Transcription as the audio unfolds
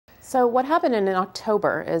So what happened in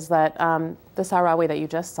October is that the Sahrawi that you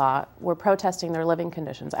just saw were protesting their living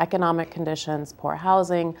conditions, economic conditions, poor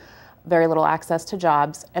housing, very little access to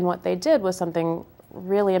jobs. And what they did was something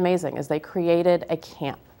really amazing, is they created a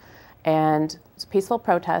camp. And it's a peaceful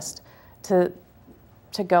protest to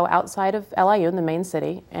go outside of El Aaiún, the main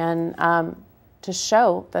city, and to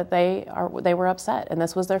show that they were upset. And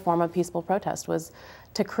this was their form of peaceful protest, was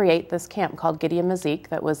to create this camp called Gideon Mazik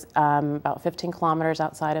that was about 15 kilometers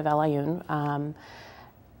outside of El Aaiún.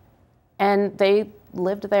 And they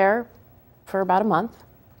lived there for about a month.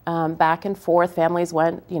 Back and forth, families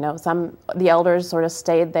went, the elders sort of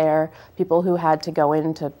stayed there. People who had to go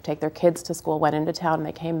in to take their kids to school went into town and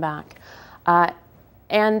they came back.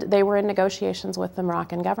 And they were in negotiations with the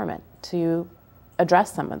Moroccan government to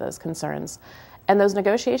address some of those concerns. And those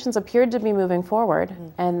negotiations appeared to be moving forward. Mm-hmm.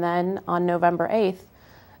 And then on November 8th,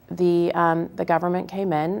 the government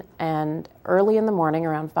came in and early in the morning,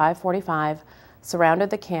 around 5:45, surrounded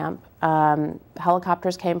the camp.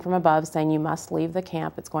 Helicopters came from above saying, "You must leave the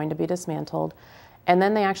camp, it's going to be dismantled." And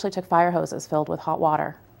then they actually took fire hoses filled with hot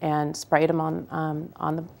water and sprayed them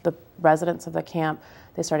on the residents of the camp.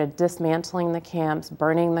 They started dismantling the camps,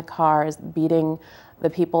 burning the cars, beating the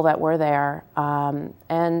people that were there,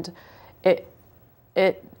 and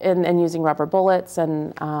using rubber bullets.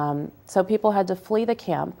 And so people had to flee the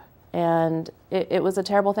camp. And it was a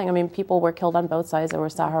terrible thing. I mean, people were killed on both sides. There were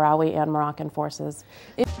Sahrawi and Moroccan forces.